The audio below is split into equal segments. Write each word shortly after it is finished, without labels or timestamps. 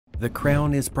The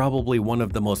Crown is probably one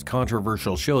of the most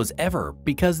controversial shows ever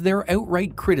because they're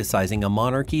outright criticizing a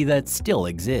monarchy that still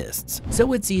exists.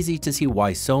 So it's easy to see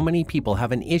why so many people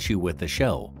have an issue with the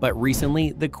show. But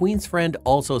recently, the Queen's friend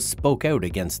also spoke out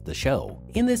against the show.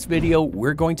 In this video,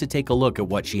 we're going to take a look at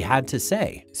what she had to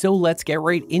say. So let's get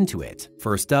right into it.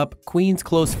 First up, Queen's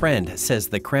close friend says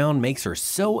The Crown makes her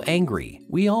so angry.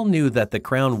 We all knew that The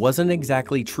Crown wasn't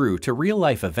exactly true to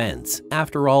real-life events.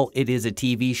 After all, it is a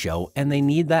TV show and they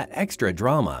need that extra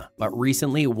drama. But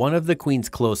recently, one of the Queen's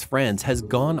close friends has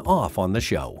gone off on the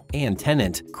show. Anne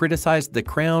Tennant criticized The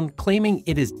Crown, claiming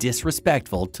it is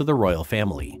disrespectful to the royal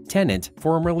family. Tennant,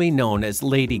 formerly known as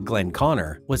Lady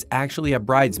Glenconner, was actually a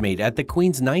bridesmaid at the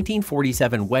Queen's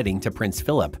 1947 wedding to Prince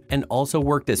Philip and also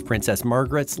worked as Princess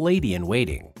Margaret's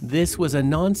lady-in-waiting. This was a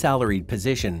non-salaried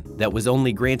position that was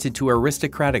only granted to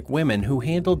aristocratic women who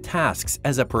handled tasks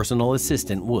as a personal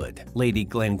assistant would. Lady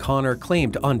Glenconner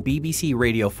claimed on BBC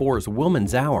Radio 4's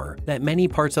Woman's Hour that many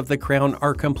parts of The Crown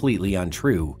are completely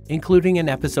untrue, including an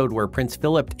episode where Prince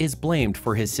Philip is blamed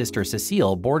for his sister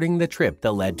Cecile boarding the trip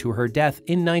that led to her death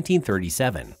in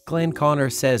 1937.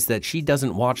 Glenconner says that she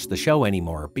doesn't watch the show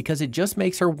anymore because it just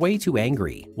makes her way too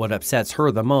angry. What upsets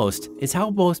her the most is how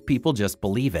most people just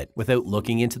believe it without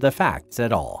looking into the facts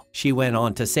at all. She went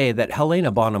on to say that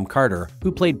Helena Bonham Carter,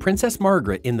 who played Princess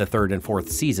Margaret in the 3rd and 4th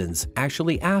seasons,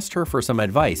 actually asked her for some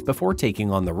advice before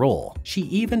taking on the role. She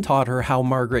even taught her how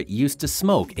Margaret used to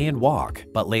smoke and walk.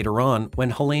 But later on, when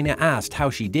Helena asked how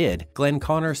she did,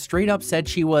 Glenconner straight up said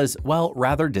she was, well,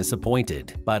 rather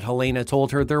disappointed. But Helena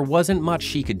told her there wasn't much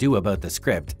she could do about the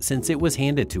script since it was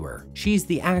handed to her. She's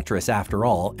the actress after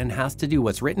all and has to do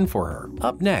what's written for her.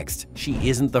 Up next, she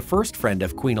isn't the first friend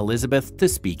of Queen Elizabeth to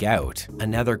speak out.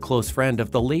 Another close friend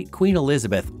of the late Queen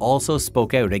Elizabeth also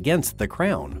spoke out against The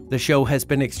Crown. The show has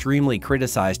been extremely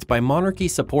criticized by monarchy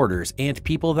supporters and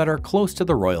people that are close to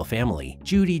the royal family.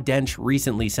 Judi Dench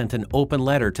recently sent an open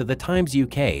letter to the Times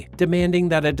UK demanding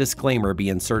that a disclaimer be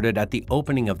inserted at the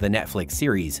opening of the Netflix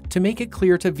series to make it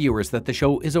clear to viewers that the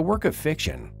show is a work of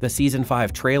fiction. The Season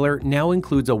 5 trailer now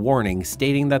includes a warning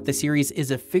stating that the series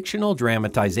is a fictional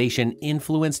dramatization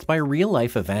influenced by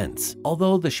real-life events.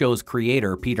 Although the show's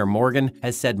creator, Peter Morgan,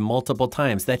 has said multiple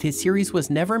times that his series was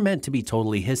never meant to be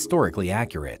totally historically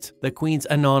accurate. The Queen's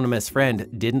anonymous friend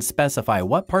didn't specify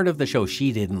what part of the show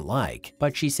she didn't like,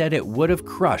 but she said it would have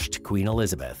crushed Queen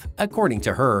Elizabeth. According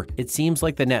to her, it seems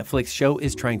like the Netflix show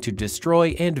is trying to destroy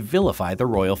and vilify the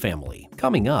royal family.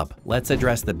 Coming up, let's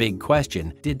address the big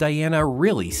question: did Diana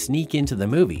really sneak into the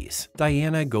movies?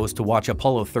 Diana goes to watch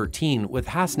Apollo 13 with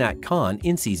Hasnat Khan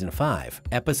in Season 5,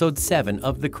 Episode 7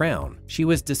 of The Crown. She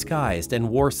was disguised and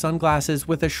wore sunglasses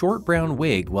with a short brown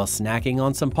wig while snacking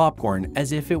on some popcorn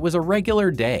as if it was a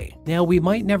regular day. Now, we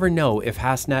might never know if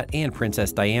Hasnat and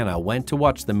Princess Diana went to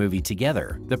watch the movie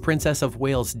together. The Princess of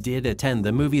Wales did attend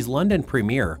the movie's London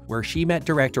premiere, where she met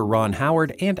director Ron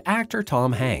Howard and actor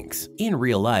Tom Hanks. In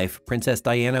real life, Princess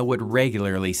Diana would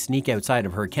regularly sneak outside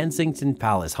of her Kensington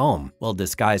Palace home, while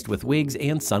disguised with wigs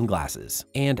and sunglasses.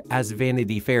 And as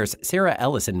Vanity Fair's Sarah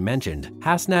Ellison mentioned,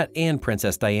 Hasnat and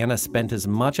Princess Diana spent as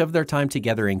much of their time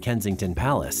together in Kensington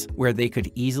Palace, where they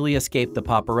could easily escape the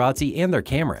paparazzi and their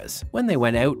cameras. When they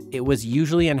went out, it was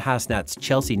usually in Hasnat's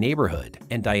Chelsea neighborhood,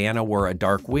 and Diana wore a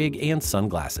dark wig and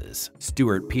sunglasses.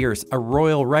 Stuart Pearce, a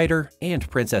royal writer and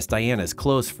Princess Diana's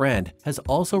close friend, has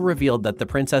also revealed that the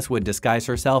princess would disguise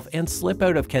herself and slip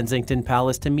out of Kensington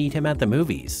Palace to meet him at the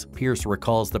movies. Pearce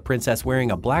recalls the princess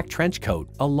wearing a black trench coat,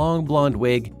 a long blonde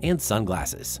wig, and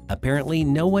sunglasses. Apparently,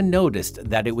 no one noticed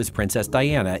that it was Princess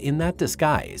Diana in that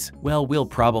disguise. Well, we'll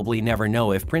probably never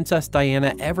know if Princess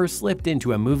Diana ever slipped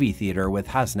into a movie theater with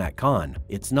Hasnat Khan.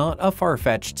 It's not a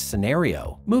far-fetched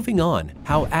scenario. Moving on,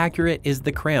 how accurate is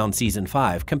The Crown Season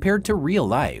 5 compared to real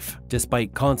life?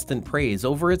 Despite constant praise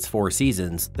over its 4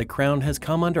 seasons, The Crown has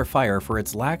come under fire for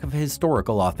its lack of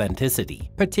historical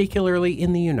authenticity, particularly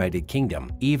in the United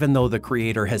Kingdom, even though the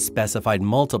creator has specified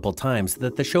multiple times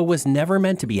that the show was never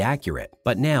meant to be accurate.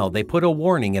 But now they put a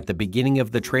warning at the beginning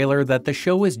of the trailer that the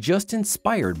show is just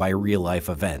inspired by real-life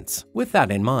events. With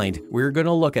that in mind, we're going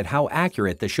to look at how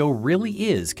accurate the show really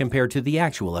is compared to the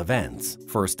actual events.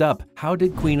 First up, how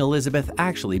did Queen Elizabeth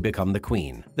actually become the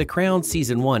Queen? The Crown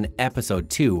Season 1, Episode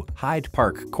 2, Hyde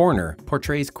Park Corner,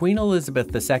 portrays Queen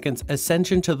Elizabeth II's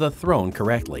ascension to the throne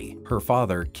correctly. Her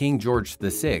father, King George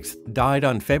VI, died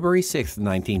on February 6,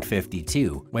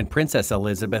 1952, when Princess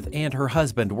Elizabeth and her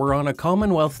husband were on a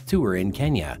Commonwealth Commonwealth tour in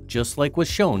Kenya, just like was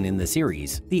shown in the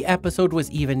series. The episode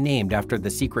was even named after the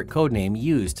secret codename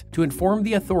used to inform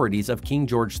the authorities of King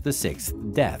George VI's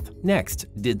death. Next,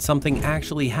 did something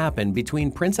actually happen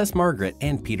between Princess Margaret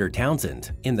and Peter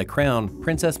Townsend? In The Crown,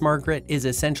 Princess Margaret is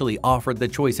essentially offered the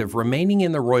choice of remaining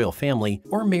in the royal family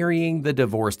or marrying the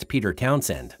divorced Peter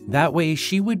Townsend. That way,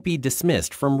 she would be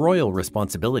dismissed from royal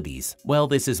responsibilities. While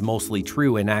this is mostly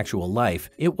true in actual life,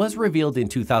 it was revealed in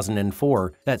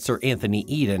 2004 that Sir Anthony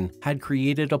Eden had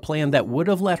created a plan that would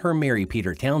have let her marry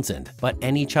Peter Townsend, but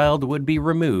any child would be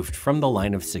removed from the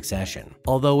line of succession.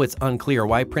 Although it's unclear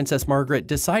why Princess Margaret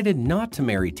decided not to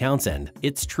marry Townsend,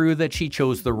 it's true that she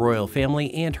chose the royal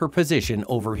family and her position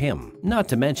over him. Not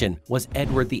to mention, was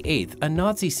Edward VIII a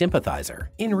Nazi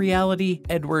sympathizer? In reality,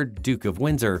 Edward, Duke of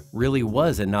Windsor, really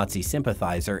was a Nazi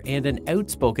sympathizer and an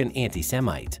outspoken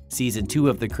anti-Semite. Season 2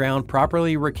 of The Crown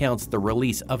properly recounts the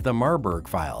release of the Marburg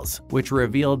Files, which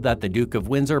revealed that the Duke of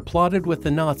Windsor plotted with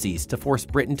the Nazis to force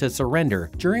Britain to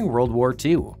surrender during World War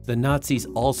II. The Nazis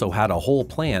also had a whole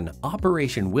plan,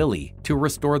 Operation Willy, to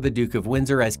restore the Duke of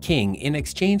Windsor as king in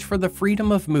exchange for the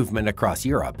freedom of movement across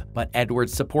Europe, but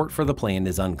Edward's support for the plan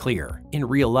is unclear. In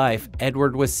real life,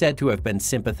 Edward was said to have been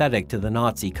sympathetic to the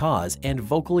Nazi cause and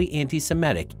vocally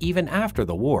anti-Semitic even after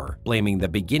the war, blaming the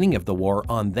beginning of the war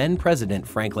on then-President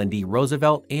Franklin D.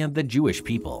 Roosevelt and the Jewish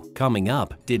people. Coming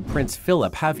up, did Prince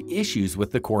Philip have issues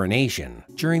with the coronation?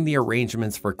 During the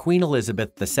arrangements for Queen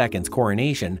Elizabeth II's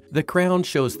coronation, The Crown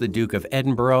shows the Duke of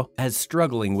Edinburgh as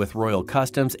struggling with royal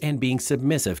customs and being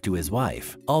submissive to his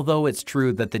wife. Although it's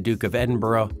true that the Duke of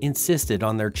Edinburgh insisted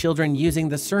on their children using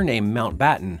the surname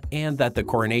Mountbatten and that the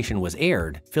coronation was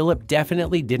aired, Philip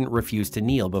definitely didn't refuse to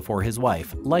kneel before his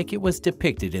wife like it was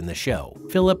depicted in the show.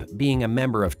 Philip, being a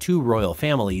member of two royal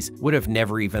families, would have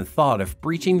never even thought of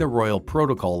breaching the royal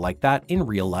protocol like that in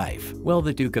real life. While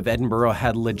the Duke of Edinburgh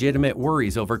had legitimate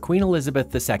worries over Queen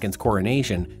Elizabeth II's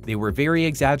coronation, they were very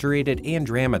exaggerated and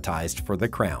dramatized for The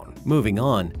Crown. Moving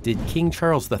on, did King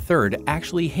Charles III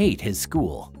actually hate his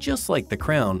school? Just like The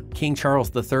Crown, King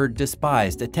Charles III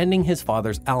despised attending his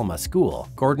father's Alma school,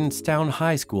 Gordonstoun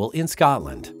High School in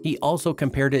Scotland. He also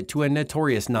compared it to a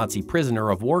notorious Nazi prisoner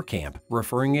of war camp,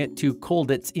 referring it to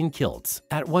Colditz in kilts.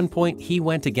 At one point, he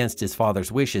went against his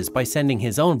father's wishes by sending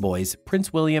his own boys,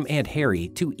 Prince William and Harry,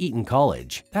 to Eton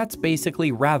College. That's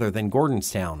basically rather than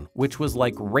Gordonstoun, which was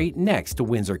like right next to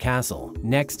Windsor Castle.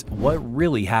 Next, what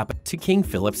really happened to King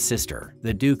Philip's sister?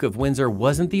 The Duke of Windsor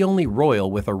wasn't the only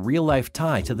royal with a real-life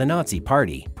tie to the Nazi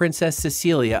party. Princess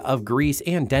Cecilia of Greece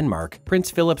and Denmark,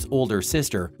 Prince Philip's older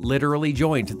sister, literally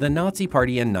joined the Nazi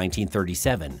party in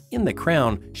 1937. In The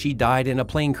Crown, she died in a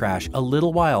plane crash a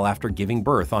little while after giving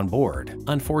birth on board.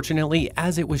 Unfortunately,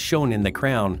 as it was shown in The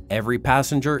Crown, every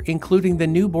passenger, including the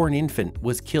newborn infant,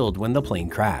 was killed when the plane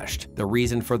crashed. The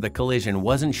reason for the collision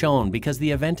wasn't shown because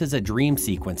the event is a dream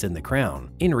sequence in The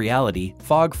Crown. In reality,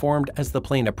 fog formed as the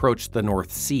plane approached the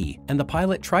North Sea, and the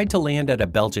pilot tried to land at a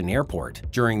Belgian airport.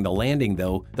 During the landing,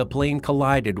 though, the plane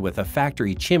collided with a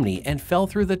factory chimney and fell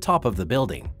through the top of the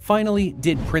building. Finally,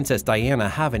 did Princess Diana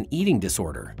have an eating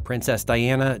disorder? Princess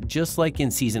Diana, just like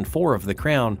in season 4 of The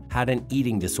Crown, had an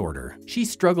eating disorder. She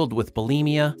struggled with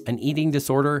bulimia, an eating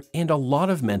disorder, and a lot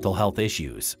of mental health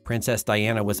issues. Princess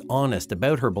Diana was honest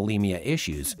about her bulimia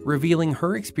issues, revealing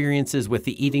her experiences with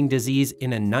the eating disease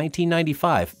in a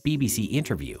 1995 BBC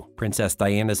interview. Princess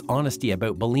Diana's honesty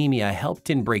about bulimia helped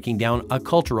in breaking down a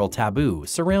cultural taboo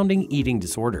surrounding eating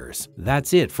disorders.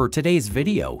 That's it for today's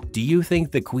video. Do you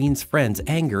think the Queen's friends'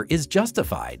 anger is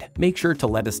justified? Make sure to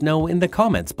let us know in the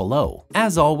comments below.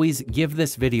 As always, give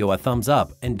this video a thumbs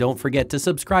up and don't forget to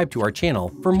subscribe to our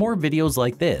channel for more videos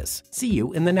like this. See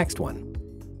you in the next one.